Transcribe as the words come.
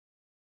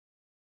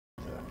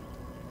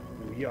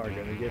You are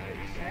gonna get it.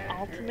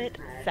 Ultimate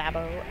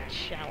Sabo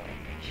Challenge.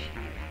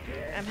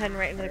 I'm heading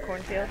right into the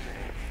cornfield.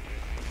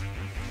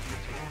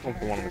 I'm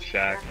for one of the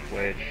shack,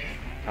 which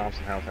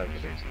Thompson House has the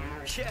basement.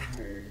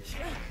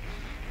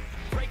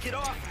 Break it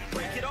off,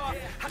 break it off.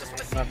 I just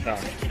wanna see Not you done.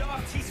 take it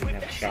off. Tease with Yeah,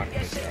 that shock shit, yeah,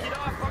 this shake out. it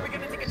off. Are we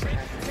gonna take a trip?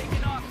 Take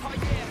it off, oh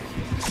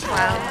yeah.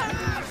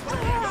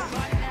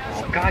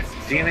 Wow. Oh, god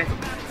damn it.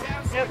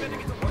 Yep.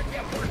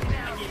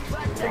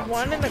 The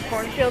one in the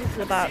cornfield is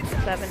about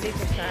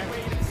 70%.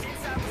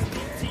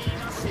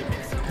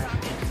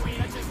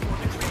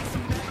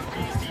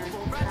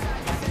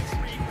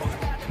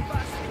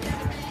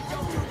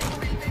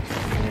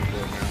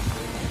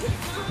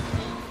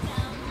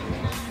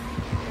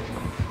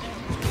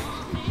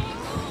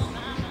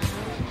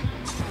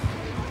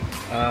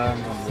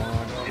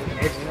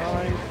 It's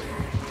nice.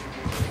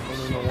 And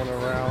then the one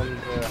around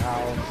the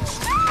house.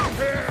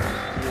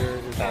 Here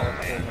is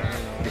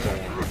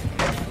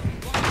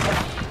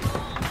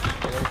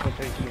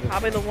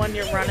Probably the one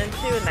you're running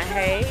to in the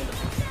hay.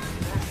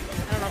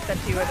 I don't know if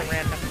that's you or the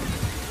random,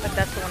 but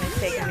that's the one he's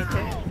taking me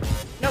to.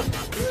 Nope,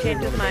 he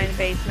changed his mind.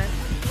 Basement.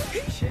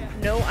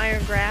 No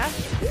iron grass.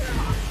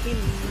 He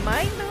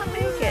might not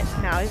make it.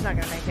 No, he's not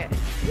gonna make it.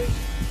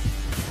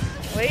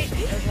 Wait,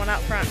 there's one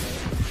out front.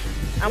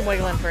 I'm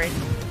wiggling free.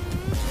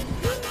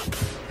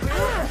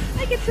 Ah,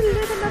 I get to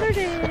live another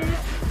day.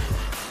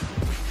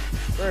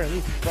 Where at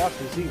least fuck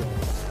is he going?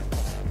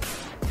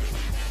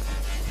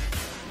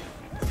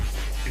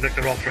 He's like,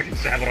 they're all freaking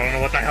savage. I don't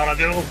know what the hell to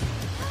do.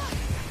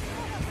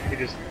 He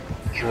just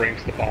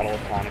drinks the bottle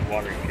of tonic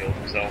water and kills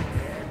himself.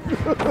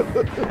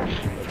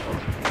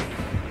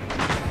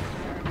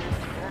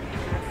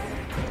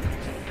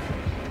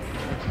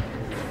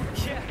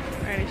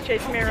 Alright, he's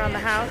chasing me around the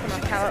house. I'm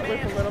gonna pallet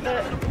loop a little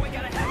bit.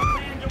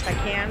 If I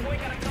can.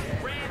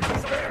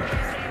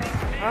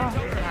 Oh,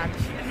 God.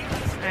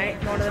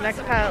 Alright, going to the next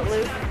pallet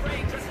loop.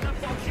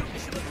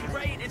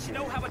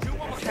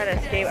 Try to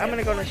escape. I'm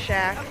gonna go to the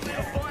shack.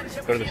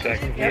 Go to the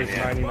second. Yep.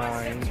 Yeah.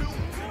 99.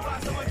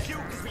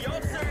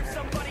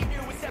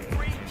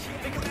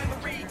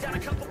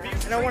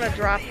 I don't want to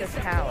drop this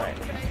pallet.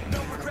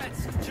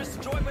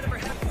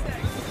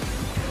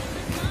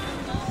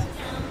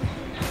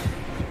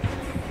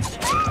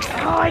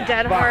 Oh, I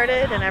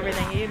dead-hearted and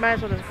everything. You might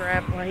as well just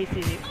grab. Well, he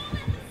sees you.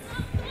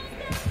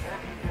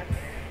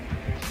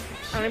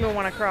 I don't even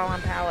want to crawl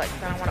on pallets.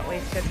 I don't want it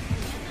wasted.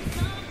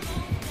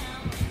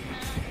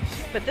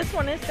 But this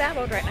one is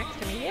saboed right next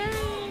to me. Yay!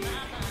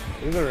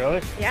 Is it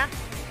really? Yeah,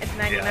 it's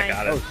 99. Yeah, I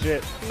got it. Oh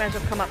shit. You might as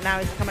well come up now.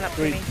 He's coming up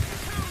Sweet. to me.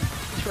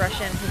 Just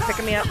rush in. He's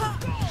picking me up.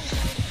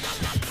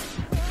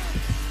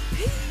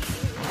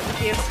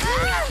 Thank you.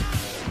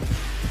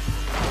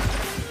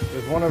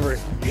 There's one over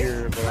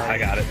here, but I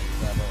got it.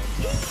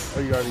 Oh,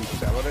 you already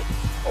stabbed it?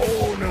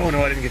 Oh, no,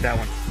 I didn't get that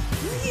one.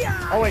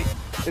 Oh wait,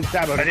 it's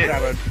stabbed. I It's did.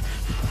 stabbed.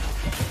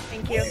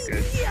 Thank you.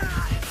 Good.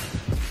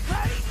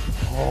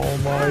 Oh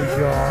my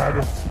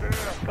god.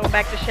 Going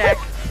back to shack.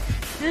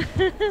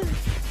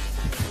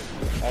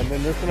 And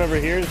then this one over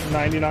here is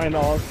 99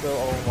 also.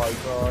 Oh my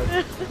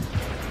god.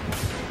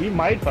 He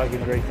might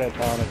fucking drink that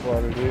tonic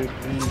water, dude.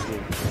 Jesus.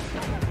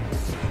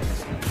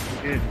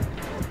 Dude.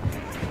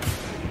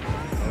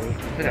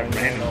 Look at that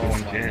random Oh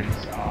one my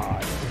gens.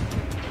 god.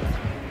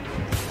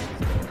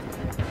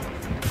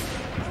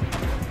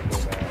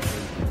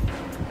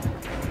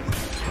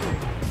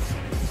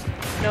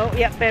 No,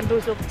 yep,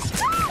 bamboozled.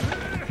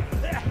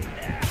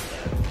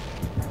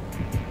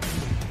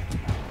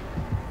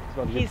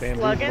 He's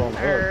slugging,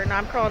 or no,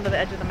 I'm crawling to the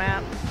edge of the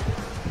map.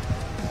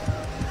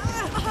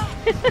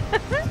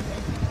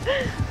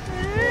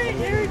 Alright,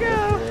 here we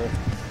go.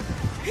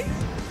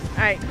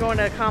 Alright, going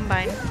to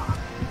combine.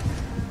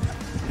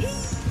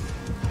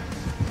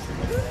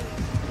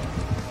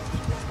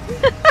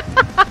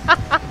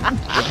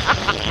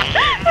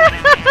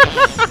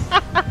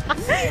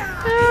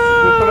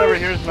 This one over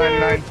here is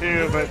 99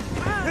 too, but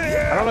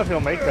I don't know if he'll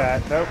make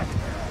that. Nope.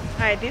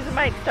 Alright, these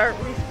might start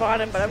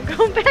respawning, but I'm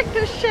going back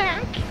to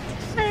shack.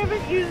 I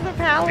haven't used the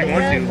pallet You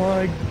want yet. to? Oh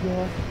my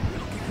god.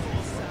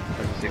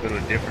 They go to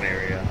a different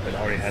area that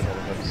already has all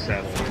the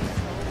settled.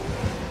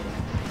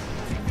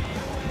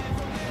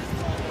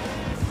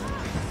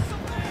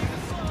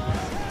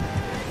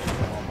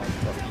 Oh my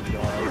fucking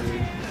god,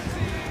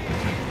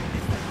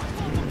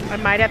 dude. I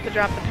might have to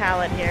drop the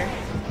pallet here.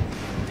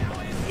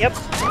 Yep.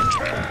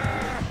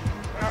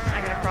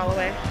 I'm gonna crawl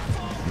away.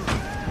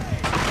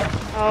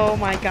 Oh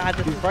my god,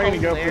 this He's is probably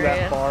gonna go for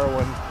that hilarious. far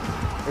one,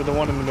 or the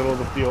one in the middle of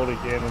the field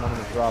again, and I'm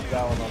gonna drop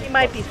that one on. He the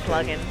might be fucking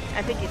slugging.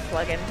 I think he's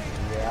slugging.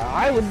 thing. Yeah,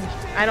 I would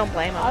don't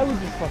blame him.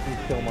 just fucking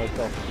kill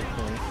myself at this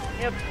point.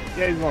 Yep.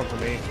 Yeah, he's going for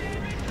me.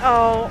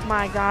 Oh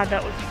my god,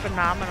 that was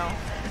phenomenal.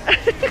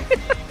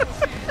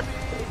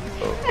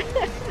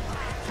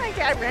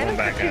 I ran Going him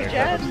back for 2 at it.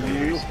 jets.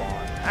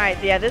 Respawn. Alright,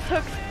 yeah, this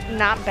hook's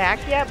not back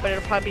yet, but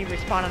it'll probably be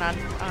respawning on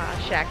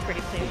shack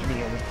pretty soon.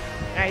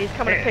 Alright, he's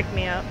coming to pick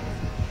me up.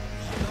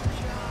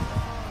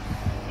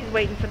 He's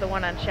waiting for the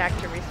one on shack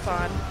to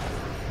respawn.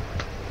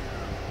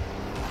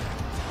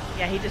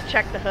 Yeah, he just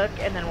checked the hook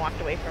and then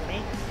walked away from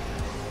me.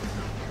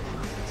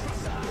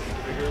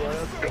 over here,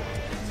 Lance?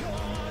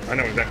 I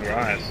know exactly where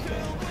I is.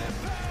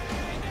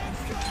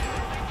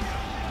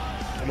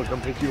 I'm gonna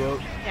come pick you up.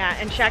 Yeah,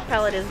 and Shack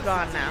Pellet is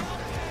gone now.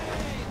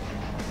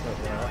 That's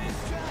right.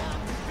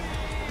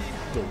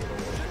 Still good away.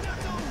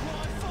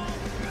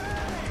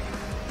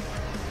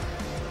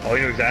 Oh,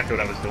 you knew exactly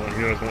what I was doing. You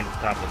knew I was going to the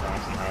top of the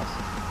Thompson house.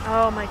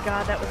 Oh my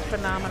god, that was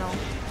phenomenal.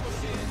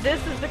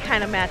 This is the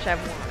kind of match I've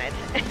wanted.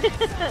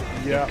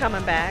 Yeah. He's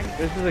coming back.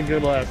 This is a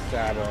good last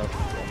stab up.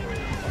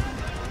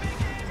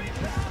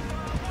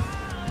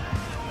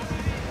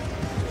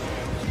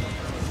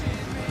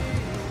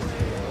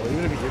 Well,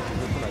 even if he gets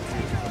this one, I see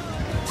it.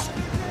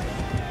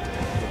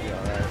 He'll be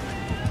alright.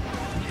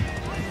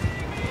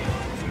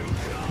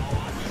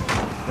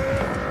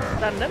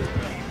 Stunned him.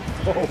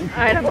 Oh,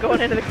 Alright, I'm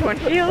going into the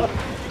cornfield.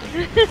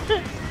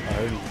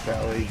 Alright,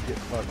 belly, get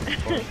fucking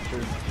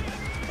punctured.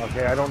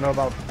 Okay, I don't think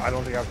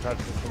I've touched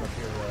this one up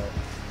here yet.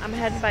 I'm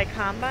heading by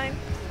Combine.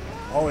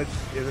 Oh,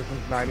 this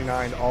one's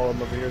 99. All of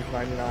them over here is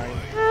 99.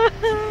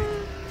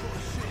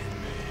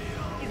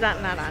 He's not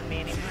on me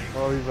anymore.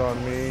 Oh, he's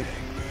on me.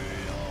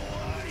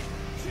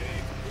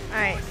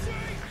 Alright.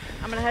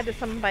 I'm gonna head to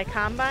someone by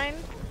Combine.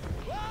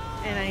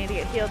 And I need to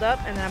get healed up,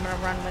 and then I'm gonna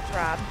run with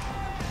Rob.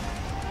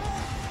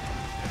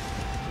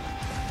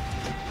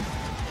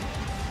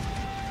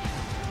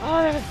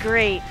 Oh, that was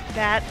great.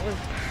 That was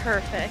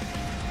perfect.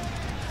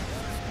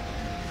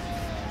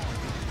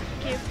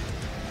 Thank you.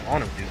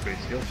 On him with these great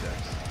skill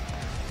checks.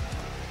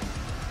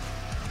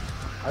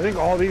 I think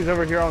all these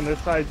over here on this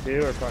side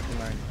too are fucking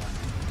 99.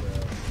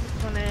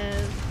 This one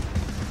is.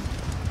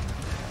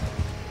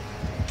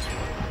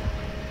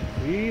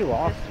 We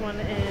lost. This one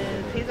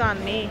is. He's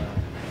on me.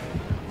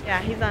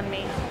 Yeah, he's on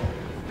me.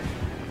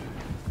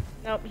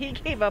 Nope, he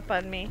gave up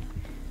on me.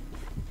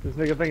 This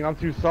nigga think I'm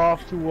too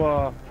soft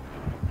to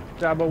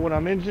Sabo when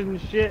I'm injured and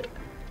shit.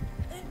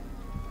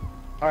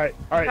 Alright,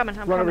 I'm run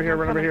coming. over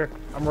here.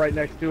 I'm right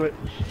next to it.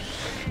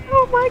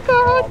 Oh my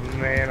god! Oh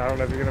man, I don't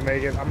know if you're gonna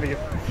make it. I'm gonna get.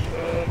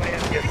 Oh man,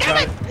 yes,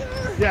 got it.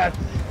 Yes,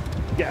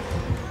 yes.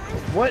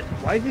 What?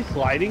 Why is he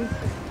sliding?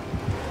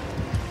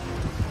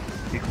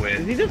 He quit.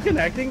 Is he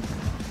disconnecting?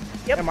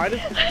 Yep. Am I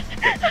just? We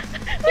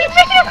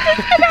made him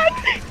disconnect!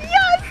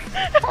 Yes!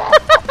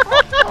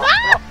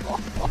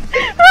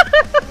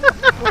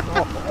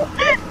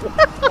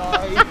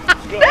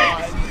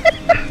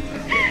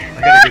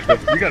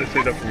 You gotta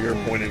say that from your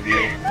point of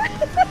view.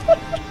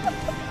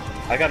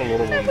 I got a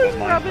little one, but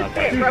mine's not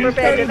that. Rubber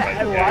banded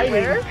everywhere.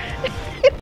 everywhere.